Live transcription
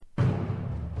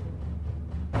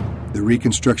The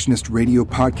Reconstructionist Radio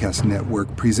Podcast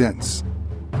Network presents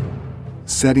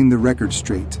Setting the Record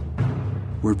Straight,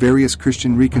 where various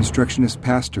Christian Reconstructionist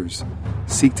pastors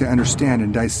seek to understand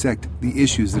and dissect the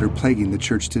issues that are plaguing the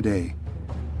church today,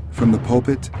 from the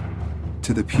pulpit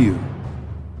to the pew.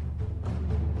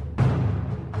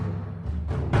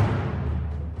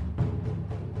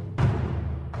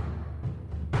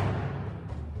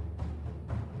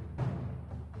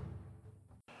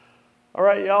 All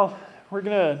right, y'all. We're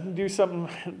going to do something.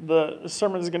 The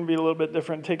sermon is going to be a little bit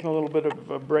different, taking a little bit of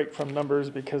a break from numbers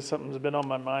because something's been on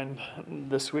my mind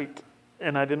this week,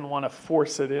 and I didn't want to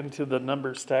force it into the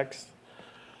numbers text.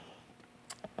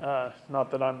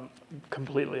 Not that I'm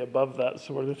completely above that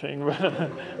sort of thing.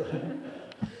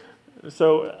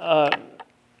 So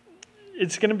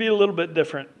it's going to be a little bit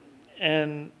different,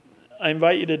 and I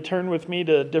invite you to turn with me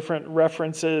to different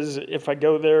references if I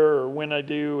go there or when I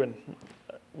do, and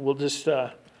we'll just...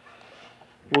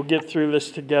 we'll get through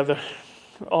this together,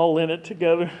 all in it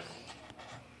together.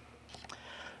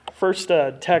 First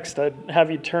text I'd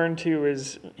have you turn to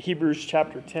is Hebrews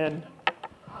chapter 10.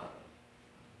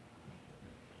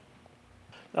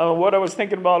 Now, what I was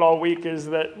thinking about all week is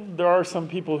that there are some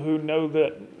people who know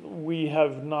that we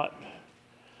have not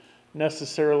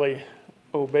necessarily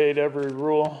obeyed every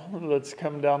rule that's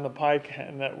come down the pike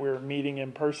and that we're meeting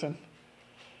in person.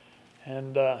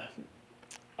 And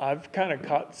I've kind of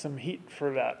caught some heat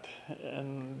for that,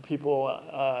 and people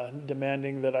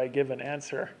demanding that I give an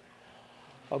answer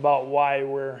about why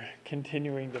we're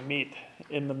continuing to meet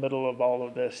in the middle of all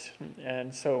of this.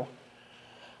 And so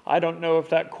I don't know if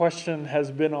that question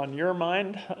has been on your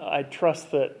mind. I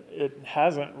trust that it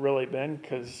hasn't really been,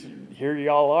 because here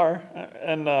y'all are.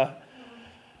 And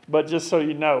but just so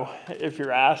you know, if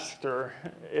you're asked or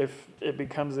if it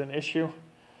becomes an issue,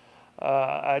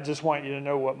 I just want you to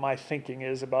know what my thinking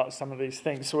is about some of these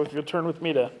things. So if you'll turn with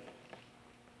me to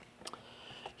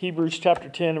Hebrews chapter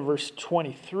 10 and verse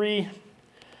 23.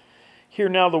 Hear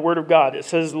now the word of God. It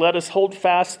says, "Let us hold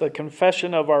fast the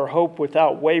confession of our hope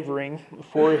without wavering,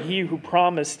 for he who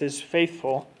promised is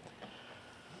faithful.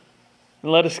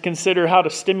 And let us consider how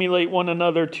to stimulate one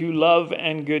another to love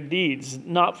and good deeds,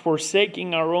 not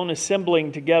forsaking our own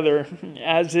assembling together,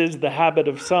 as is the habit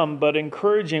of some, but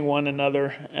encouraging one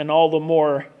another, and all the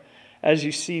more as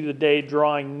you see the day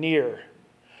drawing near."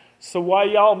 So why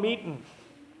y'all meeting?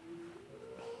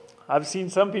 I've seen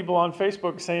some people on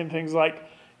Facebook saying things like,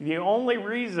 the only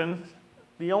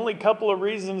couple of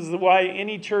reasons why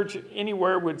any church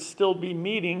anywhere would still be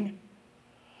meeting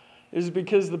is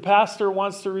because the pastor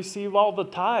wants to receive all the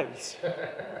tithes.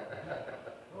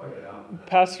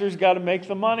 Pastor's got to make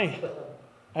the money.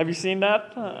 Have you seen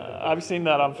that? I've seen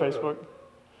that on Facebook.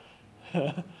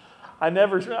 I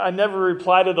never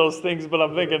reply to those things, but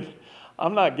I'm thinking,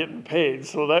 I'm not getting paid,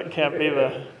 so that can't be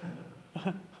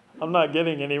I'm not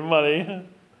getting any money.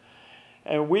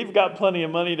 And we've got plenty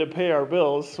of money to pay our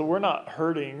bills, so we're not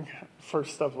hurting for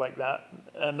stuff like that.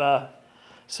 And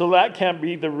so that can't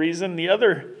be the reason. The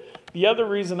other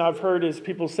reason I've heard is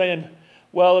people saying,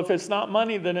 well, if it's not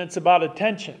money, then it's about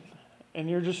attention. And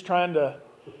you're just trying to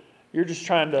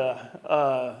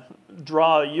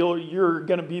draw, you're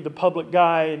going to be the public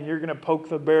guy, and you're going to poke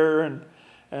the bear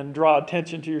and draw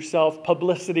attention to yourself.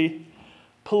 Publicity,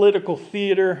 political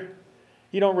theater.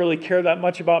 You don't really care that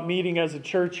much about meeting as a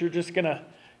church. It's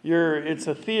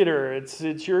a theater. It's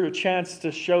your chance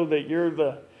to show that you're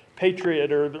the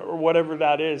patriot or whatever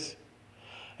that is.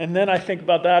 And then I think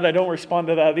about that. I don't respond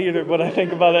to that either, but I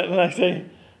think about it and I say,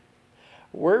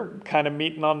 we're kind of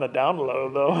meeting on the down low,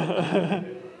 though.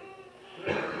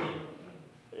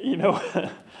 You know,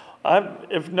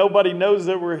 if nobody knows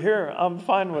that we're here, I'm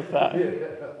fine with that. I have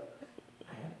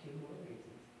two more reasons.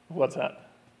 What's that?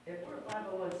 If we're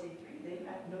 501c3, they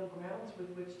have no grounds with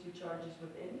which to charge us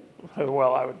with any.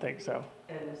 Well, I would think so.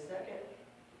 And the second,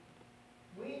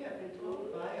 we have been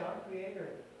told by our Creator,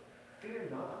 fear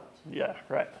not. Yeah,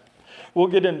 right. We'll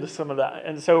get into some of that.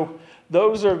 And so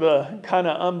those are the kind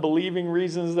of unbelieving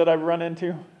reasons that I've run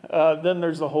into. Then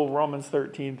there's the whole Romans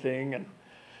 13 thing. And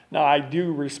now I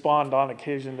do respond on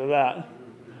occasion to that.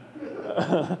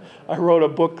 I wrote a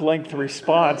book-length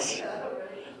response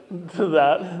to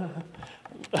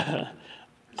that.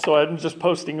 So I'm just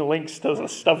posting links to the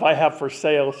stuff I have for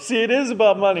sale. See, it is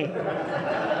about money.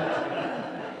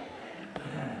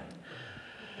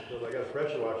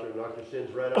 Pressure washer and knock your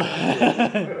sins right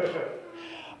out.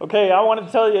 Okay, I want to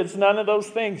tell you, it's none of those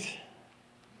things.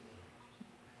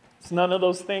 It's none of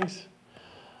those things.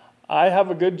 I have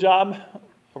a good job.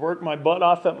 I work my butt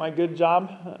off at my good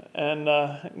job,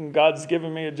 and God's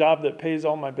given me a job that pays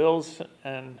all my bills,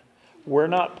 and we're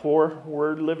not poor.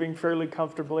 We're living fairly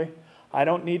comfortably. I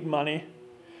don't need money.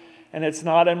 And it's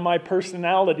not in my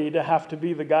personality to have to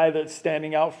be the guy that's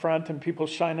standing out front and people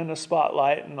shining a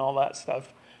spotlight and all that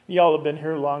stuff. Y'all have been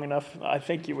here long enough. I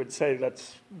think you would say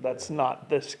that's not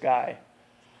this guy.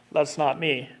 That's not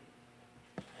me.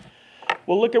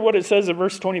 Well, look at what it says in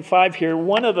verse 25 here.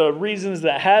 One of the reasons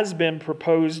that has been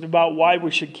proposed about why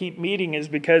we should keep meeting is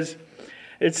because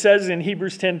it says in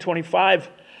Hebrews 10:25,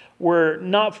 we're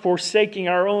not forsaking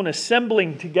our own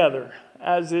assembling together,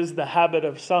 as is the habit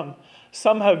of some.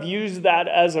 Some have used that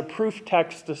as a proof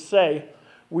text to say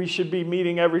we should be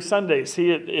meeting every Sunday. See,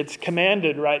 it's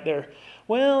commanded right there.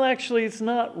 Well, actually, it's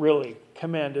not really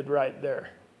commanded right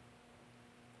there.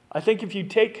 I think if you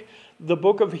take the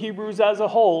book of Hebrews as a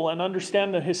whole and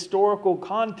understand the historical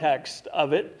context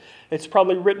of it, it's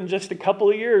probably written just a couple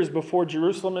of years before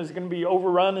Jerusalem is going to be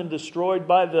overrun and destroyed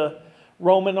by the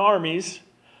Roman armies.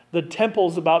 The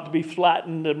temple's about to be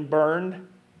flattened and burned.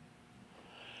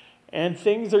 And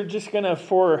things are just going to,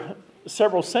 for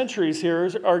several centuries here,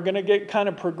 are going to get kind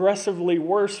of progressively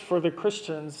worse for the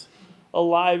Christians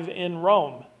alive in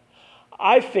Rome.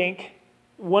 I think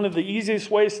one of the easiest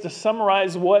ways to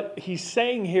summarize what he's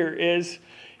saying here is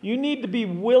you need to be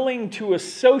willing to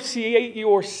associate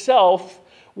yourself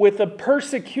with a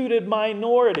persecuted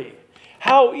minority.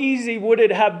 How easy would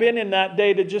it have been in that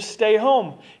day to just stay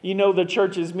home? You know, the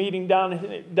church is meeting down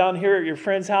here at your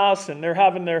friend's house and they're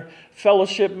having their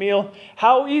fellowship meal.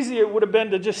 How easy it would have been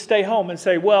to just stay home and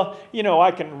say, well, you know, I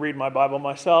can read my Bible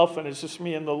myself and it's just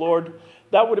me and the Lord.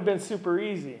 That would have been super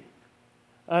easy.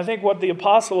 And I think what the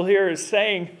apostle here is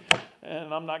saying,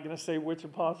 and I'm not going to say which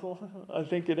apostle, I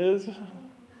think it is.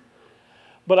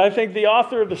 But I think the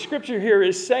author of the scripture here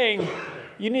is saying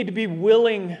you need to be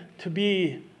willing to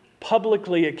be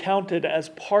publicly accounted as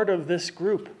part of this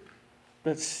group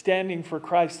that's standing for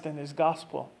Christ and his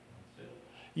gospel.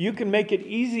 You can make it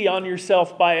easy on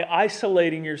yourself by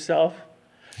isolating yourself.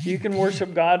 You can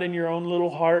worship God in your own little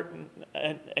heart,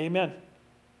 and amen.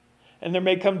 And there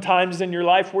may come times in your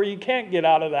life where you can't get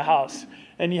out of the house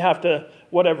and you have to,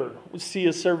 see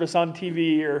a service on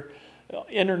TV or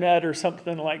internet or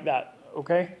something like that,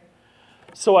 okay?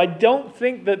 So I don't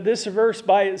think that this verse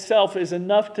by itself is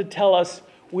enough to tell us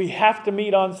we have to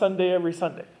meet on Sunday every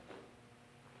Sunday.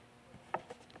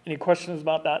 Any questions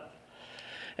about that?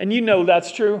 And you know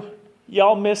that's true.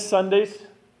 Y'all miss Sundays.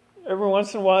 Every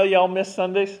once in a while, y'all miss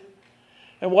Sundays.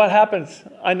 And what happens?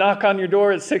 I knock on your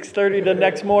door at 6:30 the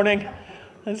next morning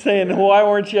and saying, why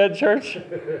weren't you at church?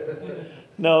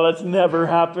 No, that's never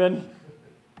happened.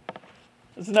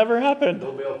 It's never happened.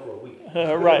 No mail for a week.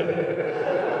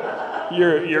 Right.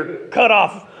 You're cut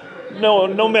off.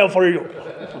 No mail for you.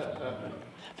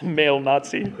 Male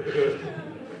Nazi.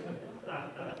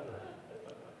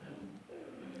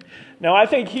 Now, I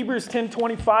think Hebrews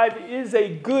 10:25 is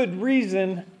a good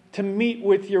reason to meet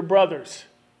with your brothers.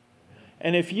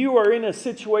 And if you are in a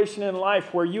situation in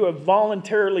life where you have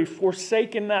voluntarily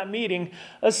forsaken that meeting,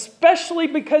 especially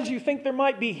because you think there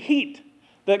might be heat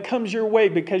that comes your way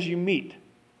because you meet,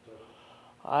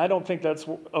 I don't think that's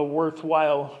a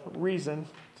worthwhile reason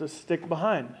to stick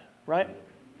behind, right?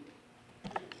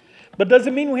 But does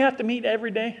it mean we have to meet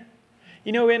every day?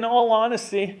 You know, in all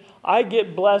honesty, I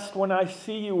get blessed when I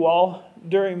see you all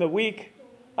during the week.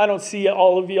 I don't see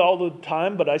all of you all the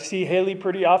time, but I see Haley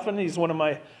pretty often. He's one of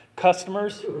my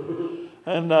customers.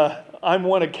 And I'm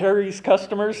one of Carrie's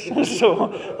customers,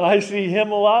 so I see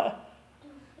him a lot.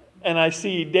 And I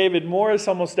see David Morris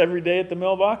almost every day at the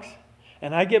mailbox.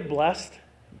 And I get blessed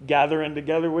gathering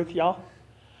together with y'all.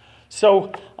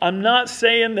 So I'm not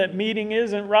saying that meeting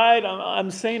isn't right. I'm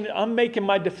saying I'm making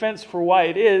my defense for why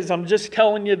it is. I'm just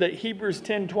telling you that Hebrews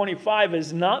 10:25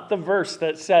 is not the verse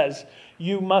that says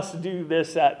you must do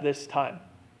this at this time.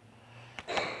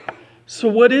 So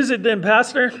what is it then,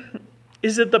 Pastor?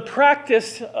 Is it the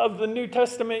practice of the New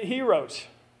Testament heroes?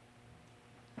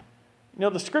 You know,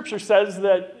 the scripture says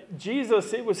that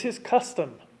Jesus, it was his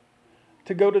custom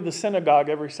to go to the synagogue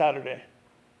every Saturday,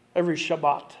 every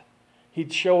Shabbat.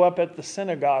 He'd show up at the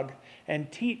synagogue and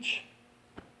teach.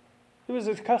 It was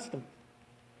his custom.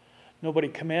 Nobody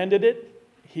commanded it.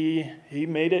 He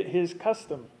made it his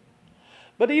custom.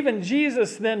 But even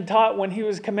Jesus then taught when he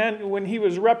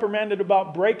was reprimanded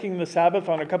about breaking the Sabbath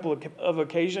on a couple of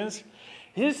occasions,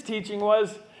 his teaching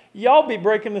was, y'all be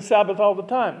breaking the Sabbath all the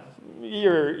time.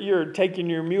 You're taking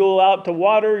your mule out to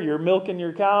water, you're milking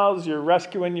your cows, you're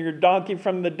rescuing your donkey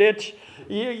from the ditch.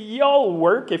 Y'all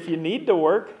work if you need to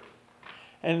work.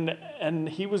 And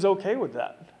he was okay with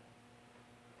that.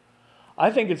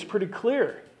 I think it's pretty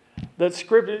clear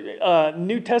that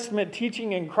New Testament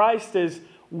teaching in Christ is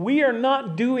We are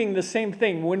not doing the same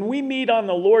thing. When we meet on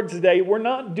the Lord's Day, we're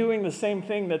not doing the same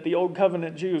thing that the Old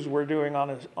Covenant Jews were doing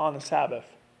on a Sabbath.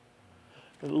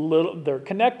 They're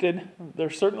connected. They're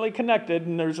certainly connected,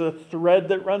 and there's a thread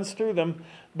that runs through them.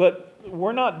 But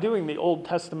we're not doing the Old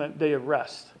Testament day of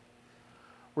rest.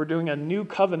 We're doing a new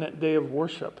covenant day of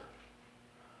worship,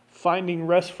 finding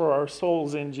rest for our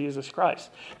souls in Jesus Christ.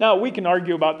 Now, we can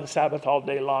argue about the Sabbath all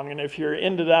day long, and if you're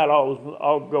into that,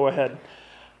 I'll go ahead.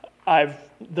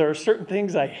 There are certain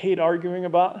things I hate arguing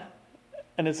about,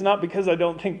 and it's not because I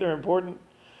don't think they're important,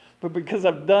 but because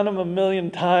I've done them a million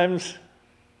times.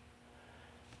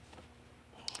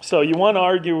 So you want to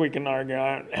argue, we can argue.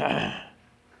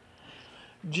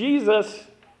 Jesus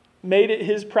made it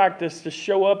his practice to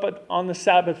show up on the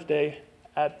Sabbath day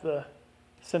at the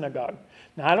synagogue.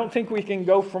 Now, I don't think we can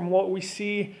go from what we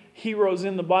see heroes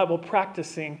in the Bible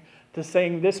practicing to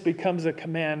saying this becomes a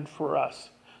command for us.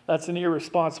 That's an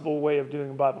irresponsible way of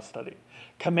doing Bible study.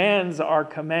 Commands are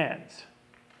commands.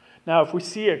 Now, if we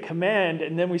see a command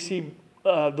and then we see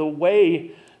the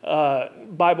way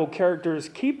Bible characters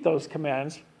keep those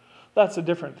commands, that's a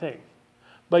different thing.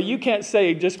 But you can't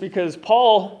say just because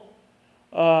Paul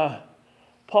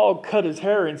cut his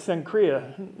hair in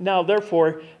Cenchrea, now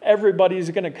therefore everybody's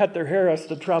going to cut their hair has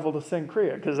to travel to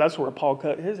Cenchrea because that's where Paul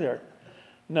cut his hair.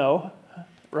 No,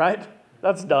 right?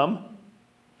 That's dumb.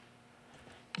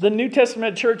 The New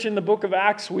Testament church in the book of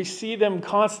Acts, we see them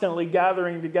constantly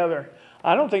gathering together.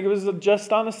 I don't think it was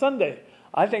just on a Sunday.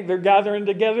 I think they're gathering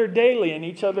together daily in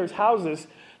each other's houses,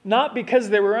 not because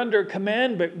they were under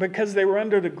command, but because they were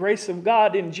under the grace of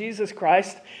God in Jesus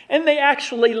Christ, and they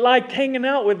actually liked hanging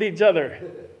out with each other.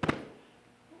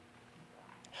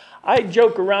 I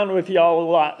joke around with y'all a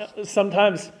lot.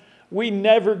 Sometimes we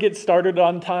never get started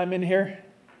on time in here,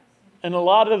 and a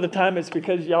lot of the time it's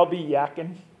because y'all be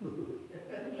yakking.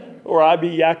 Or I be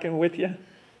yakking with you.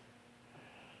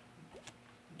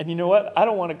 And you know what? I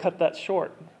don't want to cut that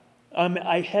short.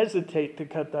 I hesitate to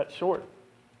cut that short.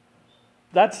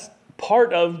 That's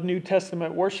part of New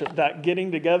Testament worship, that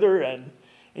getting together and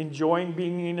enjoying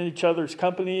being in each other's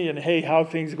company and, hey, how are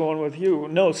things going with you?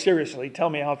 No, seriously, tell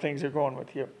me how things are going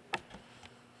with you.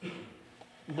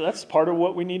 That's part of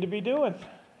what we need to be doing.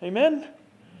 Amen?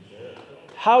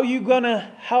 How are you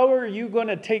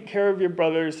gonna take care of your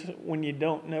brothers when you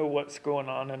don't know what's going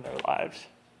on in their lives?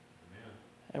 Amen.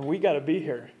 And we got to be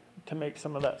here to make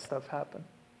some of that stuff happen.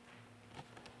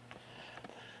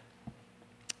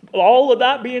 All of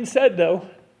that being said, though,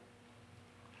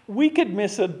 we could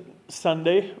miss a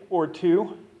Sunday or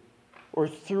two or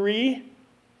three. It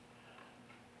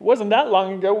wasn't that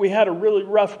long ago. We had a really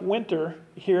rough winter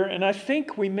here, and I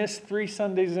think we missed 3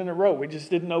 Sundays in a row. We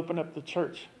just didn't open up the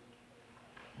church.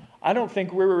 I don't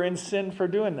think we were in sin for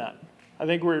doing that. I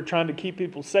think we were trying to keep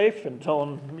people safe and tell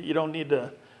them you don't need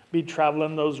to be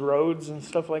traveling those roads and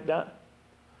stuff like that.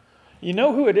 You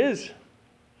know who it is?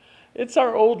 It's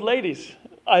our old ladies.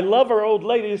 I love our old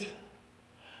ladies,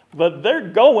 but they're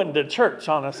going to church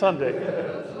on a Sunday.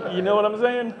 You know what I'm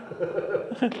saying?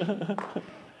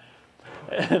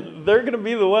 They're going to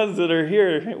be the ones that are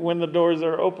here when the doors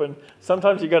are open.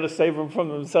 Sometimes you got to save them from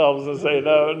themselves and say,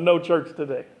 no church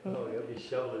today. Oh, you'll be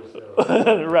shoveling stuff.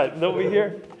 Right, they'll be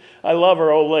here. I love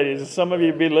our old ladies. Some of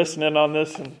you be listening on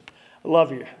this, and I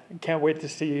love you. I can't wait to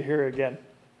see you here again.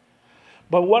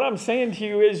 But what I'm saying to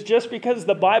you is just because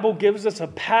the Bible gives us a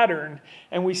pattern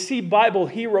and we see Bible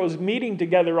heroes meeting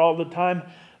together all the time,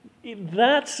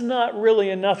 that's not really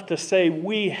enough to say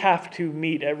we have to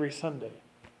meet every Sunday.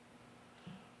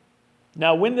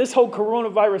 Now, when this whole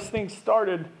coronavirus thing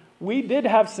started, we did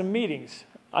have some meetings.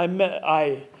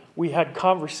 We had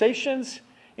conversations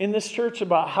in this church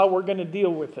about how we're going to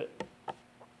deal with it.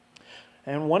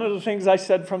 And one of the things I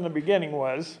said from the beginning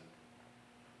was,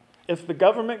 if the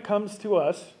government comes to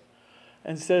us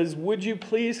and says, would you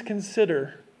please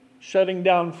consider shutting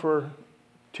down for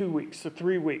 2 weeks or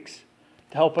 3 weeks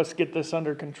to help us get this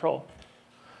under control?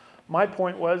 My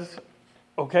point was,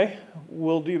 okay,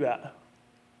 we'll do that.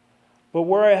 But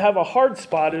where I have a hard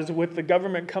spot is with the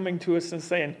government coming to us and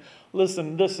saying,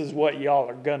 listen, this is what y'all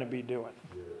are going to be doing.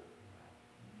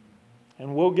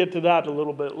 And we'll get to that a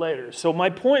little bit later. So my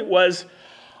point was,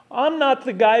 I'm not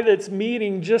the guy that's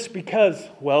meeting just because,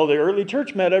 well, the early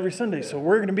church met every Sunday, so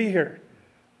we're going to be here.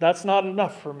 That's not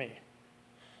enough for me.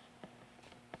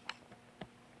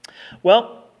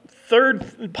 Well,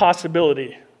 third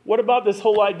possibility. What about this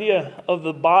whole idea of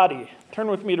the body?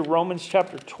 Turn with me to Romans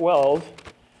chapter 12.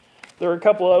 There are a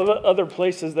couple of other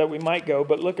places that we might go,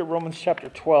 but look at Romans chapter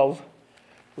 12.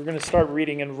 We're going to start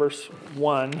reading in verse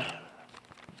 1.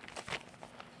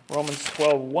 Romans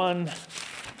 12:1.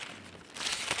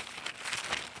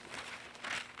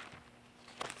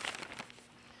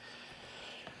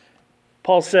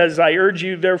 Paul says, I urge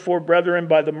you, therefore, brethren,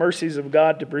 by the mercies of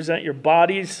God, to present your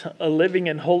bodies a living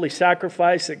and holy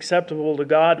sacrifice acceptable to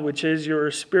God, which is your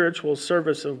spiritual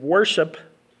service of worship.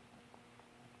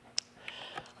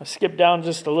 I'll skip down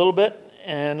just a little bit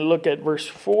and look at verse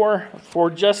 4. For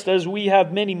just as we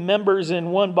have many members in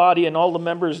one body, and all the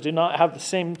members do not have the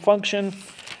same function,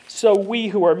 so we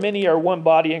who are many are one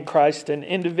body in Christ, and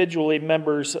individually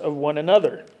members of one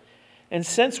another. And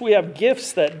since we have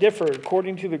gifts that differ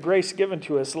according to the grace given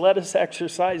to us, let us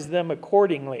exercise them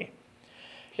accordingly.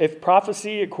 If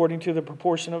prophecy, according to the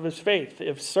proportion of his faith.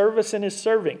 If service, in his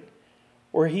serving.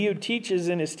 Or he who teaches,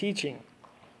 in his teaching.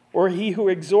 Or he who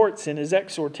exhorts, in his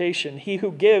exhortation. He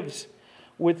who gives,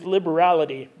 with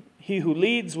liberality. He who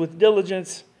leads, with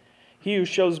diligence. He who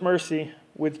shows mercy,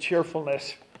 with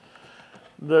cheerfulness.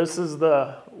 This is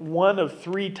the one of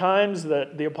 3 times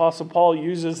that the Apostle Paul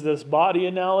uses this body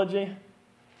analogy.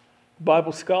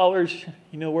 Bible scholars,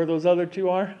 you know where those other 2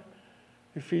 are?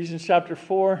 Ephesians chapter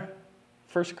 4,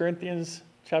 1 Corinthians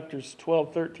chapters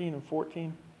 12, 13, and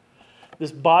 14.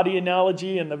 This body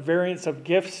analogy and the variance of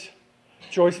gifts.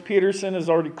 Joyce Peterson has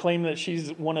already claimed that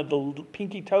she's one of the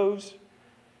pinky toes.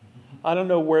 I don't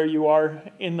know where you are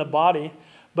in the body,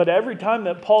 but every time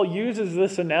that Paul uses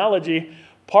this analogy,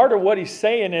 part of what he's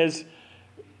saying is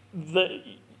that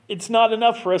it's not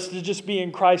enough for us to just be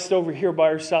in Christ over here by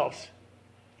ourselves.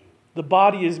 The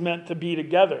body is meant to be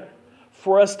together.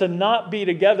 For us to not be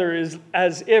together is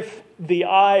as if the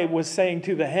eye was saying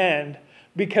to the hand,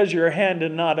 because you're a hand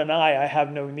and not an eye, I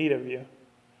have no need of you.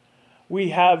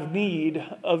 We have need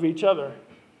of each other.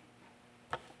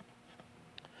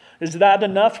 Is that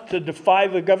enough to defy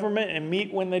the government and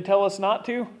meet when they tell us not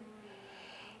to?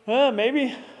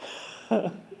 Maybe.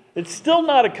 It's still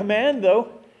not a command, though.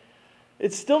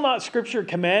 It's still not Scripture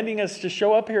commanding us to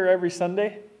show up here every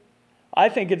Sunday. I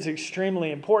think it's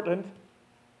extremely important.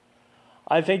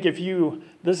 I think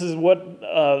this is what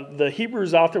the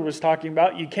Hebrews author was talking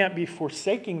about, you can't be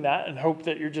forsaking that and hope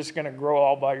that you're just going to grow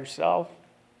all by yourself.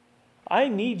 I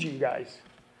need you guys.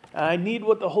 And I need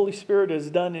what the Holy Spirit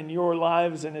has done in your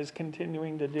lives and is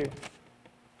continuing to do.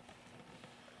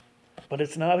 But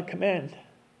it's not a command.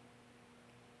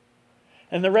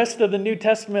 And the rest of the New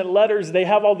Testament letters, they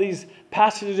have all these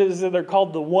passages that are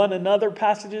called the one another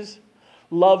passages.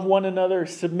 Love one another,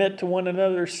 submit to one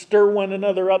another, stir one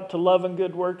another up to love and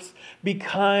good works. Be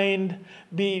kind,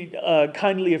 be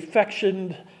kindly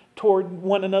affectioned toward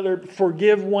one another,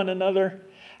 forgive one another.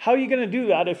 How are you going to do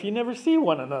that if you never see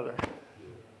one another?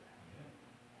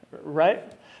 Right?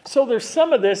 So there's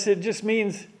some of this, it just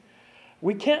means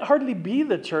we can't hardly be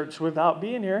the church without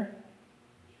being here.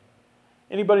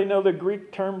 Anybody know the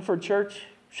Greek term for church?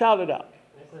 Shout it out.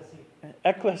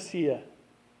 Ecclesia.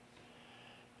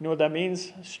 You know what that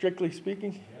means, strictly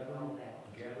speaking?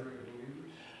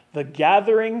 The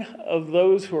gathering of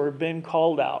those who have been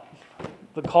called out.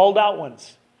 The called out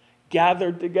ones.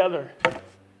 Gathered together.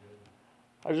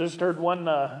 I just heard one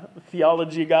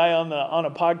theology guy on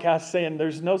a podcast saying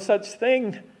there's no such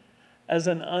thing as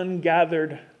an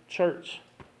ungathered church.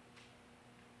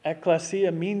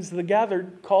 Ecclesia means the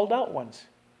gathered, called out ones.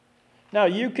 Now,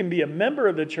 you can be a member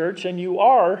of the church, and you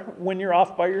are when you're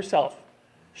off by yourself.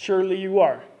 Surely you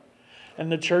are.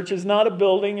 And the church is not a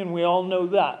building, and we all know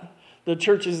that. The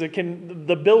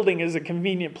building is a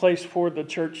convenient place for the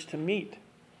church to meet.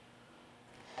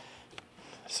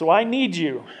 So I need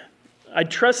you. I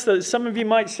trust that some of you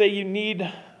might say you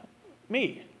need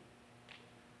me.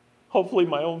 Hopefully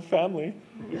my own family.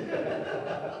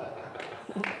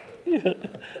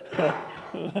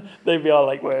 They'd be all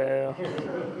like, well.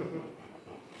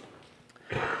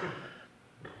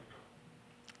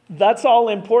 That's all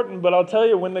important, but I'll tell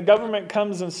you, when the government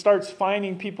comes and starts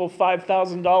fining people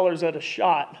 $5,000 at a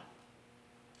shot,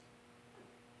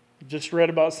 I just read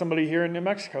about somebody here in New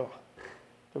Mexico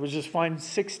that was just fined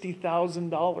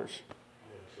 $60,000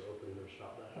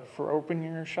 for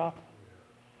opening their shop.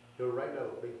 You know, right now,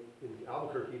 in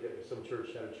Albuquerque, some church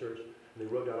had a church, and they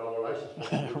wrote down all their license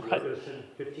plates. Right. They're going to send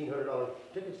 $1,500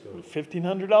 tickets to them.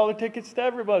 $1,500 tickets to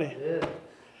everybody. Yeah.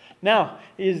 Now,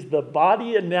 is the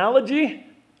body analogy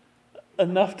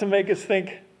enough to make us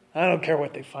think, I don't care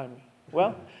what they find me?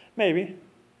 Well, maybe.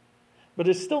 But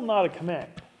it's still not a command.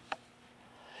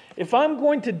 If I'm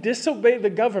going to disobey the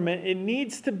government, it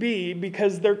needs to be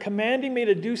because they're commanding me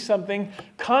to do something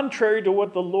contrary to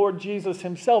what the Lord Jesus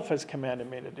himself has commanded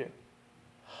me to do.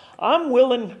 I'm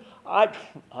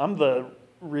the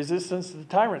resistance to the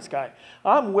tyrants guy.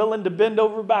 I'm willing to bend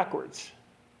over backwards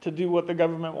to do what the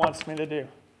government wants me to do.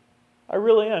 I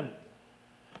really am.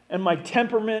 And my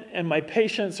temperament and my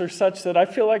patience are such that I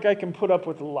feel like I can put up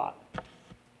with a lot.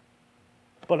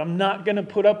 but I'm not going to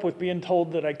put up with being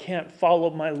told that I can't follow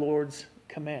my Lord's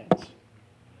commands.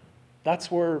 That's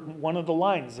where one of the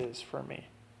lines is for me.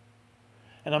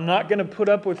 And I'm not going to put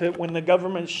up with it when the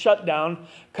government shutdown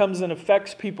comes and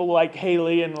affects people like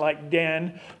Haley and like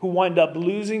Dan, who wind up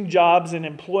losing jobs and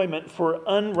employment for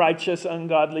unrighteous,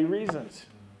 ungodly reasons.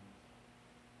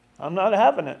 I'm not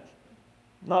having it.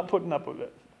 Not putting up with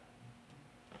it.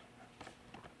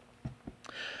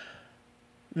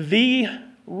 The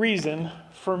reason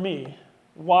for me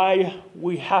why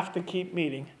we have to keep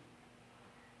meeting,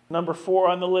 number 4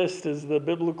 on the list, is the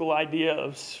biblical idea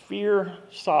of sphere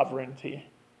sovereignty.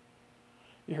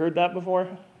 You heard that before?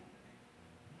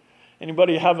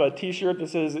 Anybody have a t-shirt that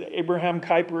says Abraham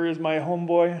Kuyper is my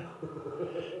homeboy?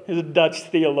 He's a Dutch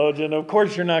theologian. Of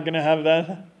course you're not going to have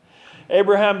that.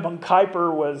 Abraham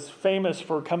Kuyper was famous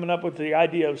for coming up with the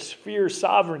idea of sphere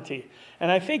sovereignty.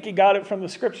 And I think he got it from the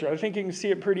scripture. I think you can see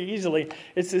it pretty easily.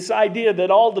 It's this idea that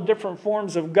all the different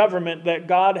forms of government that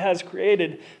God has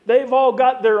created, they've all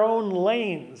got their own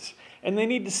lanes. And they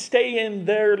need to stay in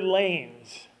their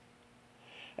lanes.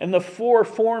 And the 4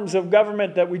 forms of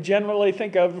government that we generally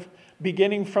think of,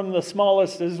 beginning from the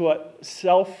smallest, is what?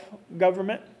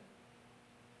 Self-government.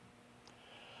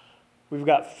 We've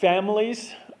got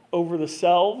families over the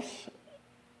selves.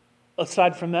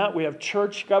 Aside from that, we have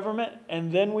church government,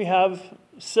 and then we have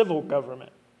civil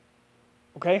government.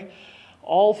 Okay?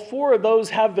 All 4 of those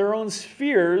have their own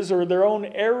spheres or their own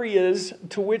areas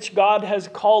to which God has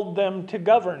called them to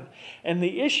govern. And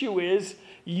the issue is,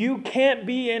 you can't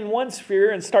be in one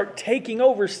sphere and start taking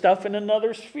over stuff in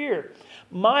another sphere.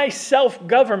 My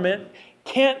self-government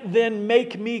can't then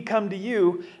make me come to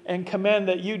you and command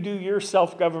that you do your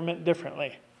self-government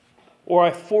differently. Or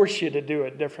I force you to do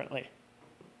it differently.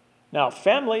 Now,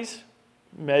 families,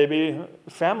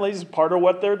 part of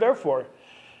what they're there for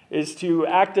is to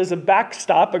act as a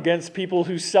backstop against people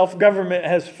whose self-government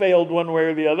has failed one way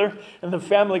or the other. And the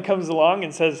family comes along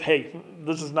and says, hey,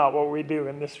 this is not what we do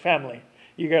in this family.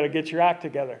 You got to get your act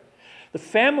together. The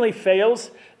family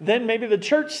fails, then maybe the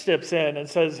church steps in and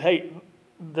says, hey,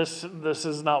 this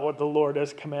is not what the Lord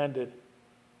has commanded.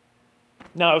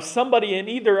 Now, if somebody in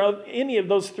any of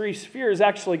those 3 spheres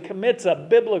actually commits a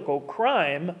biblical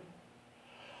crime,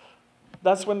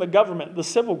 that's when the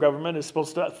civil government is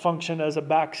supposed to function as a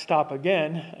backstop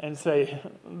again and say,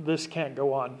 this can't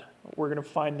go on. We're going to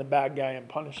find the bad guy and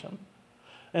punish him.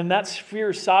 And that's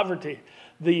sphere sovereignty.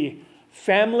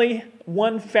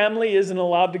 One family isn't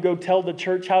allowed to go tell the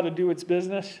church how to do its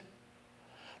business.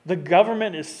 The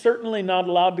government is certainly not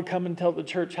allowed to come and tell the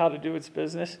church how to do its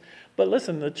business. But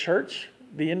listen, the church,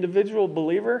 the individual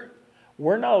believer,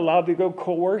 we're not allowed to go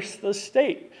coerce the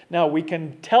state. Now, we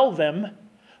can tell them,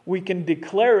 we can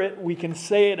declare it, we can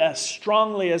say it as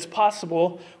strongly as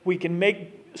possible, we can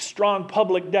make strong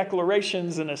public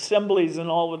declarations and assemblies and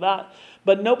all of that,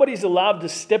 but nobody's allowed to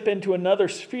step into another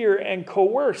sphere and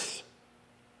coerce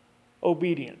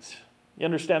obedience. You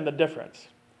understand the difference?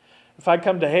 If I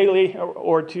come to Haley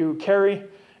or to Carrie,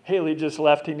 Haley just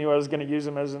left. He knew I was going to use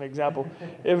him as an example.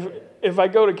 If I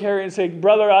go to Carrie and say,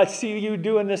 brother, I see you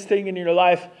doing this thing in your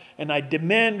life, and I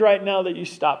demand right now that you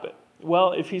stop it.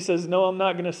 Well, if he says, no, I'm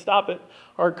not going to stop it,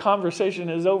 our conversation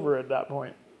is over at that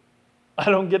point. I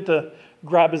don't get to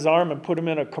grab his arm and put him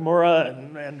in a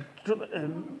Kimura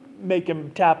and make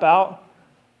him tap out.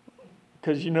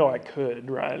 Because you know I could,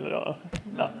 right? No.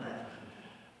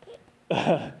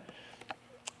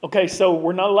 Okay, so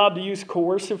we're not allowed to use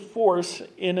coercive force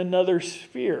in another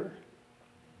sphere.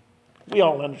 We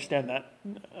all understand that.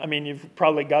 I mean, you've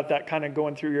probably got that kind of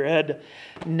going through your head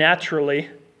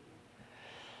naturally.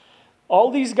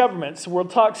 All these governments, we'll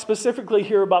talk specifically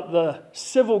here about the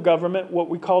civil government, what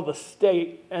we call the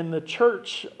state, and the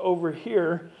church over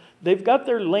here. They've got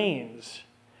their lanes.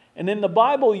 And in the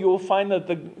Bible, you will find that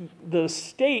the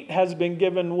state has been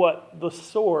given what? The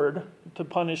sword to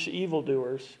punish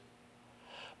evildoers.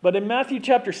 But in Matthew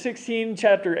chapter 16,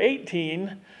 chapter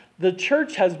 18, the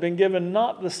church has been given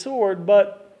not the sword,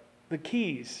 but the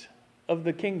keys of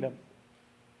the kingdom.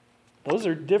 Those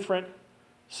are different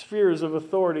spheres of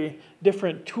authority,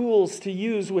 different tools to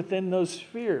use within those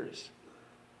spheres.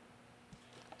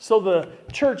 So the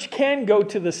church can go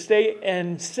to the state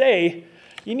and say,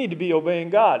 you need to be obeying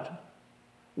God.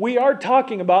 We are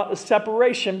talking about a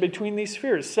separation between these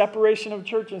spheres, separation of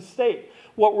church and state.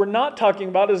 What we're not talking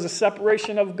about is a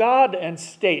separation of God and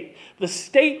state. The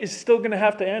state is still going to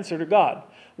have to answer to God,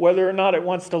 whether or not it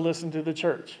wants to listen to the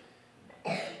church.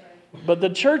 But the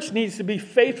church needs to be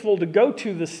faithful to go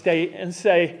to the state and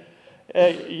say,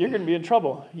 hey, you're going to be in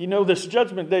trouble. You know this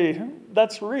judgment day,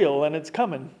 that's real and it's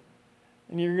coming.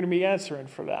 And you're going to be answering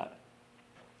for that.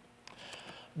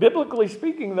 Biblically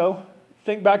speaking, though,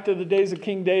 think back to the days of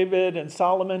King David and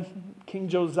Solomon, King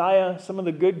Josiah, some of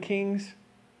the good kings.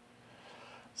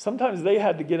 Sometimes they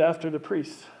had to get after the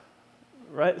priests,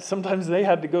 right? Sometimes they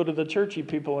had to go to the churchy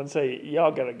people and say,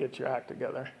 y'all got to get your act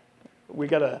together. We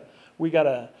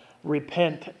gotta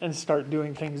repent and start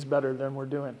doing things better than we're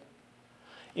doing.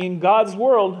 In God's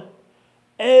world,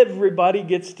 everybody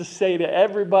gets to say to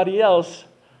everybody else,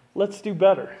 let's do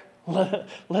better.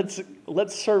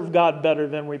 Let's serve God better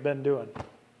than we've been doing.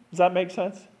 Does that make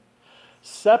sense?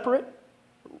 Separate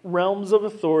realms of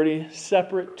authority,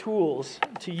 separate tools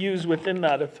to use within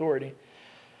that authority.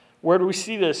 Where do we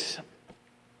see this?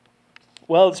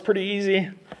 Well, it's pretty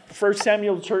easy. 1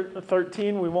 Samuel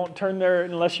 13, we won't turn there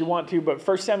unless you want to, but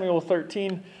 1 Samuel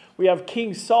 13, we have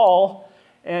King Saul,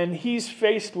 and he's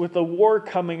faced with a war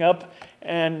coming up,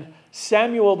 and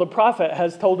Samuel the prophet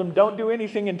has told him, don't do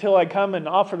anything until I come and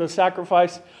offer the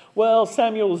sacrifice. Well,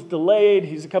 Samuel's delayed.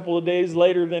 He's a couple of days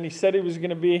later than he said he was going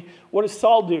to be. What does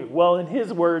Saul do? Well, in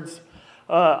his words,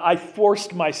 I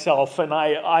forced myself and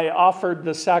I offered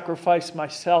the sacrifice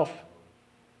myself.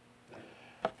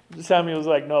 Samuel's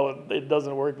like, no, it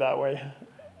doesn't work that way.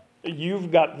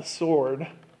 You've got the sword.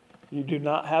 You do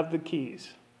not have the keys.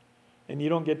 And you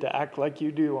don't get to act like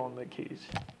you do on the keys.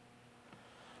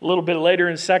 A little bit later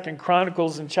in 2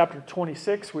 Chronicles in chapter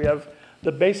 26, we have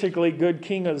the basically good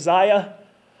King Uzziah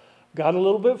got a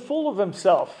little bit full of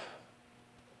himself.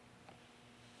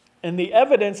 And the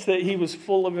evidence that he was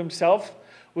full of himself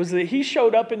was that he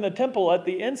showed up in the temple at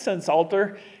the incense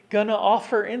altar going to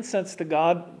offer incense to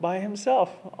God by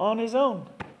himself, on his own.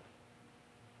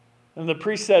 And the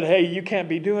priest said, hey, you can't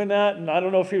be doing that. And I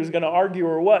don't know if he was going to argue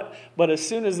or what. But as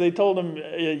soon as they told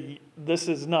him, this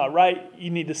is not right, you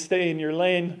need to stay in your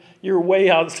lane, you're way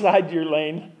outside your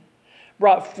lane,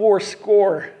 brought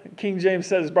 80, King James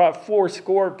says, brought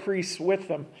 80 priests with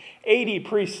them. 80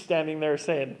 priests standing there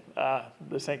saying,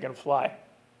 this ain't going to fly.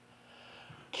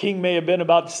 King may have been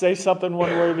about to say something one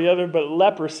way or the other, but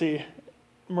leprosy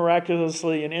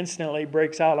miraculously and instantly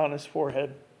breaks out on his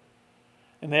forehead.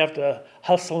 And they have to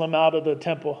hustle him out of the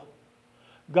temple.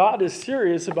 God is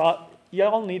serious about,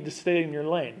 y'all need to stay in your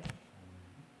lane.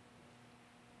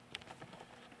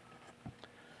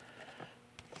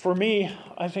 For me,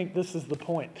 I think this is the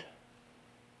point.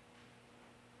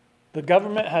 The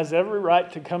government has every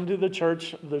right to come to the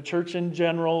church in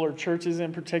general, or churches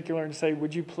in particular, and say,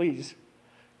 would you please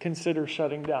consider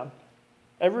shutting down?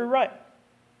 Every right.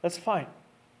 That's fine.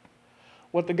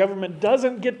 What the government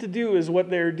doesn't get to do is what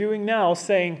they're doing now,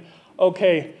 saying,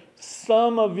 okay,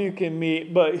 some of you can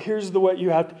meet, but here's what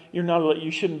you have to,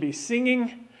 you shouldn't be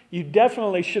singing. You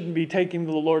definitely shouldn't be taking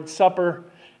the Lord's Supper.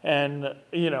 And, I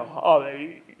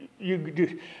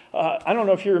don't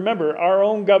know if you remember, our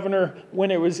own governor,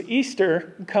 when it was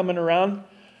Easter coming around,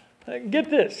 get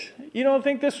this, you don't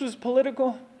think this was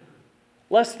political?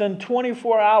 Less than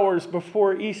 24 hours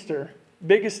before Easter,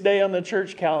 biggest day on the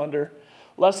church calendar,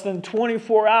 less than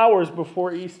 24 hours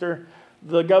before Easter,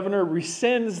 the governor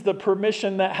rescinds the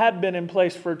permission that had been in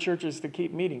place for churches to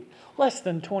keep meeting. Less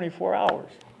than 24 hours.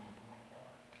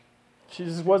 She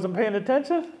just wasn't paying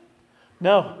attention?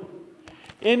 No.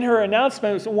 In her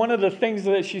announcement, one of the things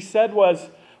that she said was,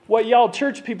 what y'all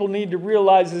church people need to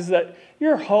realize is that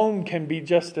your home can be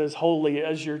just as holy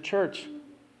as your church.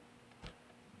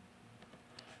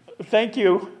 Thank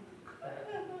you,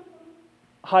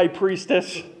 High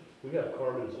Priestess. We got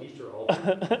Carmen's Easter altar.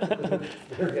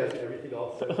 There has everything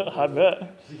all set up. I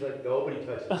bet. She's like, nobody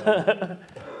touches that.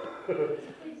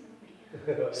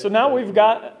 So now we've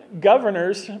got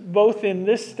governors, both in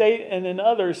this state and in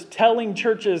others, telling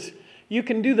churches, you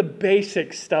can do the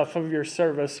basic stuff of your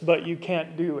service, but you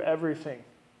can't do everything.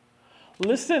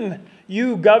 Listen,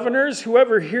 you governors,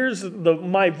 whoever hears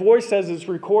my voice as it's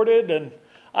recorded, and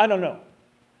I don't know,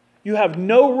 you have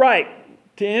no right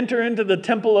to enter into the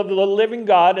temple of the living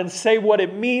God and say what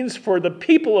it means for the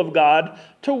people of God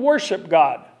to worship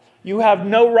God. You have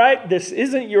no right. This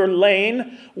isn't your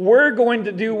lane. We're going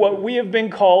to do what we have been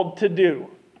called to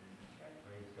do.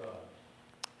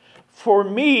 For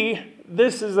me,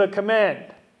 this is a command.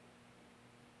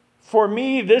 For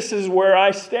me, this is where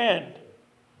I stand.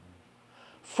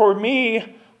 For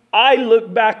me, I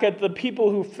look back at the people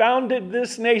who founded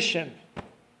this nation.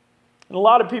 And a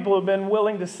lot of people have been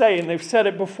willing to say, and they've said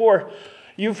it before,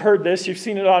 you've heard this, you've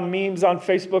seen it on memes on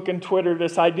Facebook and Twitter,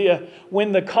 this idea,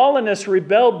 when the colonists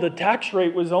rebelled, the tax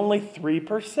rate was only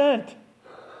 3%.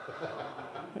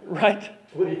 Right?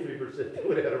 23%, they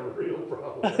would have had a real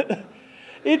problem.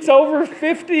 It's over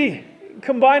 50.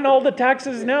 Combine all the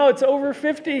taxes now, it's over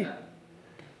 50.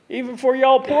 Even for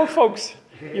y'all poor folks,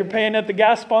 you're paying at the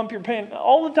gas pump, you're paying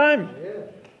all the time.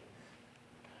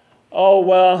 Oh,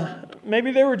 well,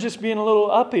 maybe they were just being a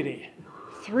little uppity.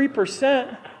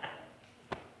 3%?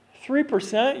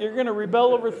 3%? You're going to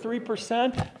rebel over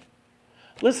 3%?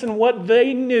 Listen, what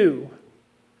they knew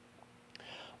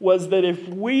was that if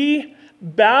we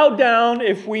bow down,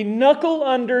 if we knuckle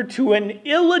under to an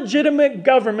illegitimate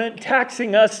government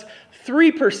taxing us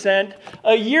 3%,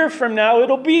 a year from now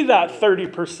it'll be that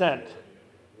 30%.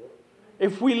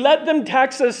 If we let them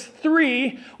tax us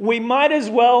 3%, we might as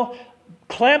well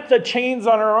clamp the chains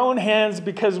on our own hands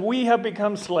because we have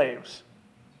become slaves.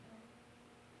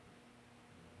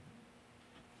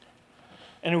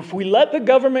 And if we let the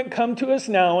government come to us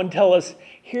now and tell us,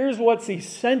 here's what's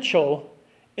essential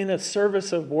in a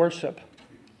service of worship.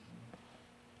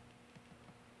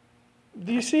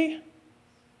 Do you see?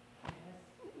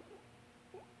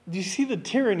 Do you see the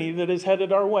tyranny that is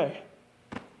headed our way?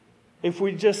 If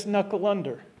we just knuckle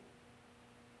under.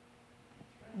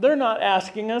 They're not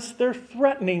asking us, they're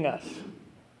threatening us.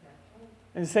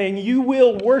 And saying, you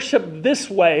will worship this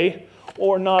way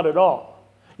or not at all.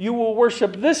 You will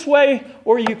worship this way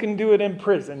or you can do it in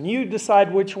prison. You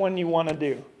decide which one you want to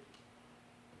do.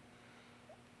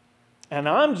 And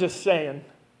I'm just saying,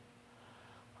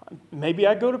 maybe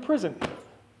I go to prison,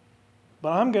 but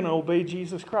I'm going to obey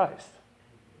Jesus Christ.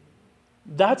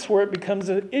 That's where it becomes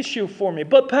an issue for me.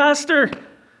 But Pastor,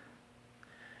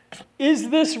 is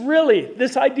this really,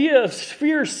 this idea of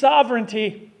sphere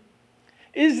sovereignty,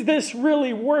 is this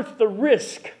really worth the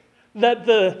risk that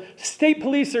the state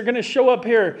police are going to show up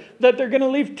here, that they're going to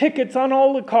leave tickets on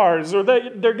all the cars, or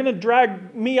that they're going to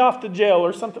drag me off to jail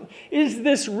or something? Is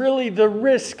this really the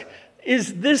risk?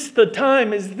 Is this the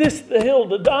time? Is this the hill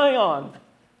to die on?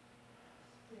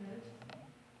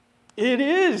 It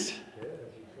is. Yeah,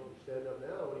 if you don't stand up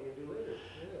now, what are you going to do later?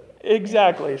 Yeah.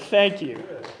 Exactly. Thank you.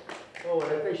 Yeah. Oh,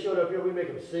 and if they showed up here, we make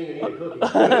them sing and eat a cookie.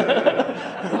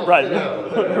 Right.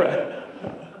 Right.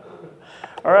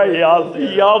 All right,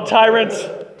 y'all tyrants,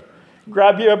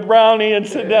 grab you a brownie and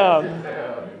sit down.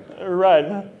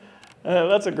 Right.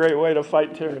 That's a great way to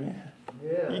fight tyranny.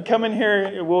 Yeah. You come in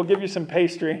here, we'll give you some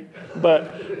pastry,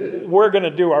 but we're going to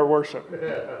do our worship.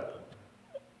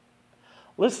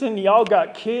 Listen, y'all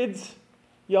got kids,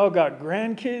 y'all got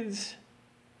grandkids.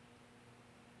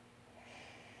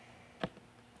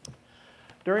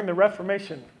 During the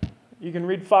Reformation, you can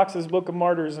read Fox's Book of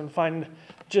Martyrs and find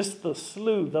just the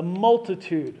slew, the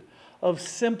multitude of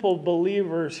simple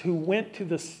believers who went to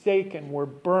the stake and were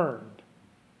burned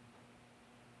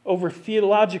over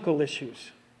theological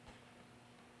issues.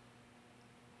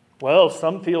 Well,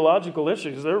 some theological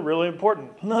issues, they're really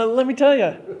important. No, let me tell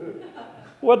you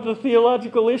what the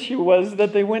theological issue was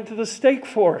that they went to the stake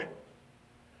for.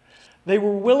 They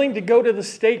were willing to go to the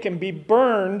stake and be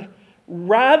burned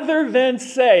rather than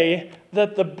say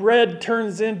that the bread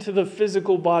turns into the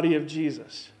physical body of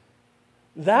Jesus.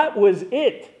 That was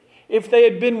it. If they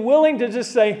had been willing to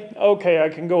just say, okay, I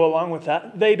can go along with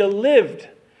that, they'd have lived.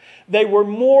 They were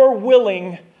more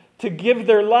willing to give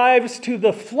their lives to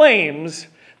the flames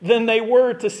than they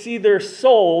were to see their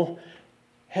soul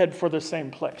head for the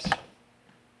same place.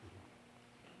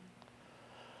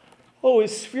 Oh,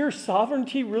 is sphere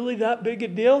sovereignty really that big a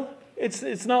deal?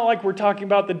 It's not like we're talking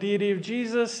about the deity of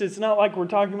Jesus. It's not like we're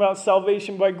talking about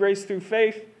salvation by grace through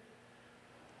faith.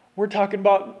 We're talking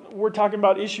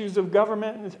about issues of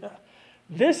government.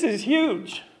 This is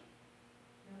huge.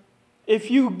 If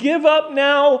you give up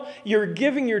now, you're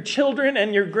giving your children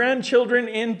and your grandchildren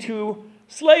into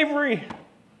slavery.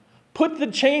 Put the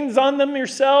chains on them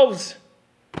yourselves.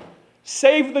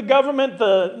 Save the government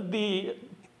the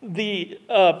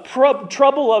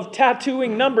trouble of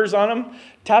tattooing numbers on them.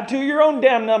 Tattoo your own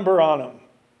damn number on them.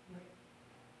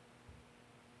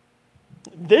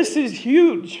 This is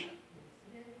huge.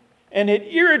 And it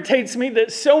irritates me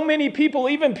that so many people,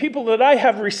 even people that I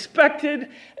have respected,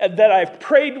 that I've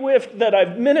prayed with, that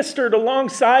I've ministered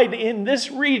alongside in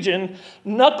this region,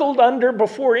 knuckled under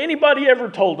before anybody ever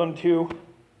told them to.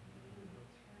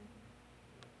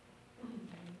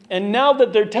 And now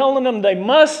that they're telling them they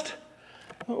must,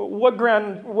 what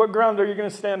ground are you going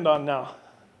to stand on now?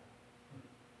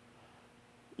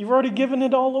 You've already given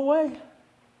it all away.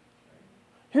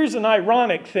 Here's an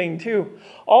ironic thing too.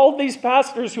 All these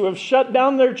pastors who have shut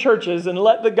down their churches and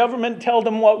let the government tell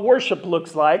them what worship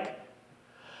looks like,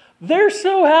 they're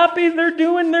so happy they're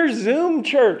doing their Zoom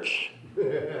church.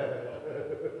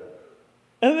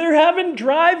 And they're having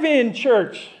drive-in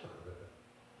church.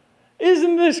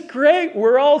 Isn't this great?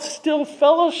 We're all still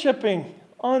fellowshipping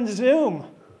on Zoom.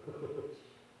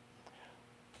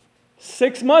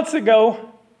 6 months ago,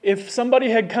 if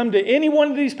somebody had come to any one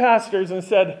of these pastors and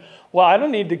said, well, I don't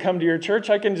need to come to your church.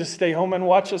 I can just stay home and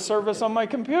watch a service on my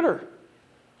computer.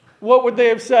 what would they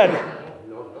have said?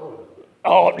 No.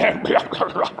 Oh,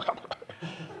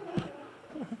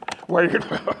 wait,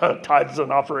 tithes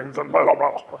and offerings and blah,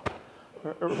 blah,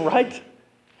 blah. Right?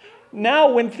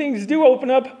 Now, when things do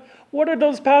open up, what are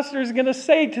those pastors going to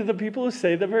say to the people who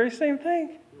say the very same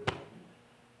thing?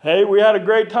 Hey, we had a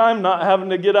great time not having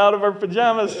to get out of our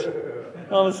pajamas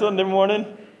on a Sunday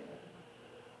morning.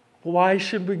 Why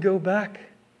should we go back?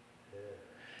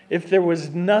 If there was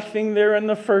nothing there in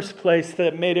the first place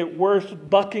that made it worth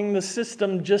bucking the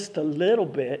system just a little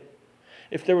bit,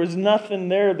 if there was nothing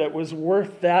there that was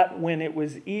worth that when it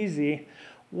was easy,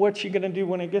 what you going to do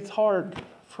when it gets hard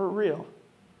for real?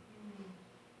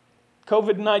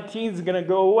 COVID-19 is going to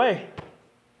go away.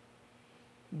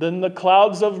 Then the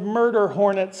clouds of murder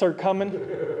hornets are coming.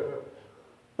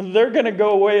 They're going to go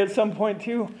away at some point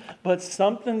too, but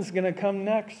something's going to come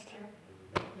next.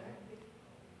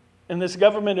 And this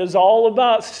government is all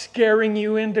about scaring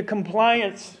you into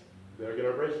compliance. Better get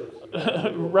our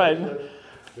bracelets. Right.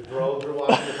 The drones are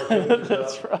watching the participants.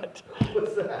 That's right.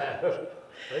 What's that?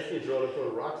 I see a drone and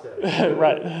throwing rocks at it.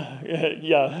 Right.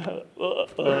 Yeah.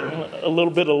 A little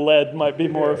bit of lead might be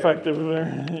more effective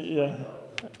there. Yeah.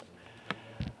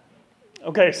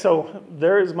 Okay, so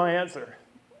there is my answer.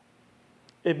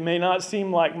 It may not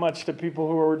seem like much to people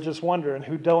who are just wondering,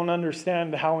 who don't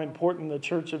understand how important the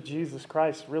Church of Jesus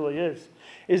Christ really is.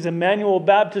 Is Emmanuel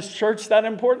Baptist Church that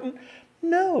important?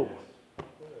 No.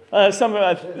 Some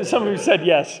of you said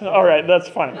yes. All right, that's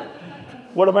fine.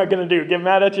 What am I going to do? Get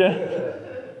mad at you?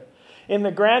 In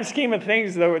the grand scheme of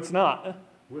things, though, it's not.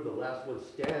 We're the last ones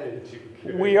standing.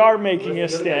 We are making a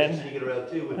stand.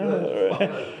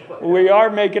 We are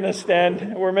making a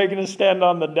stand. We're making a stand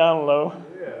on the down low.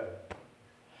 Yeah.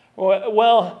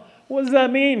 Well, what does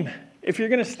that mean? If you're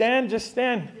going to stand, just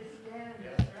stand.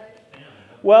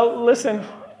 Well, listen,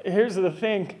 here's the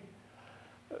thing.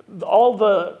 All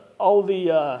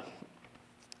the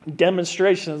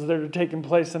demonstrations that are taking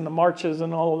place in the marches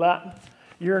and all of that,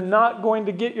 you're not going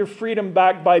to get your freedom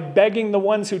back by begging the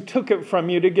ones who took it from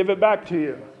you to give it back to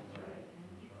you.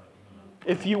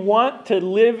 If you want to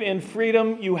live in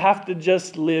freedom, you have to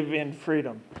just live in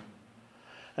freedom.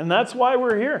 And that's why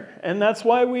we're here. And that's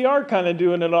why we are kind of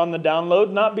doing it on the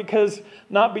download, not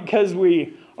because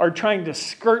we are trying to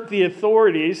skirt the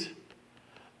authorities,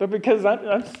 but because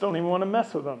I just don't even want to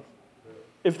mess with them.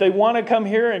 If they want to come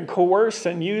here and coerce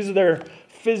and use their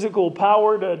physical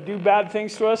power to do bad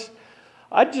things to us,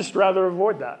 I'd just rather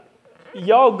avoid that.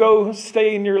 Y'all go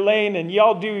stay in your lane and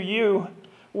y'all do you.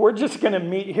 We're just going to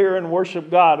meet here and worship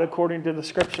God according to the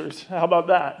scriptures. How about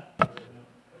that?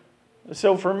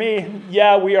 So for me,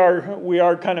 yeah, we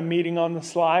are kind of meeting on the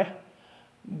sly.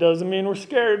 Doesn't mean we're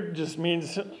scared. Just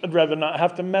means I'd rather not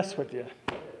have to mess with you.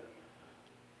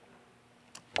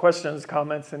 Questions,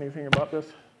 comments, anything about this?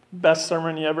 Best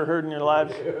sermon you ever heard in your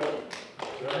lives?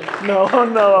 No.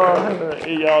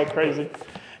 Y'all crazy.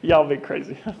 Y'all be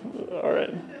crazy. All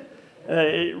right.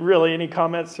 Really, any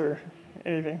comments or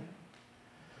anything?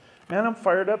 Man, I'm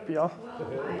fired up, y'all.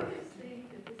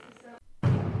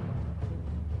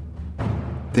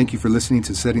 Thank you for listening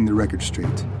to Setting the Record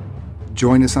Straight.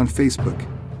 Join us on Facebook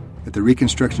at the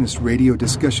Reconstructionist Radio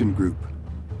Discussion Group.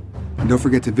 And don't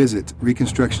forget to visit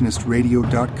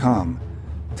ReconstructionistRadio.com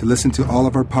to listen to all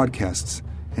of our podcasts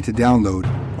and to download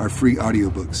our free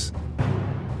audiobooks.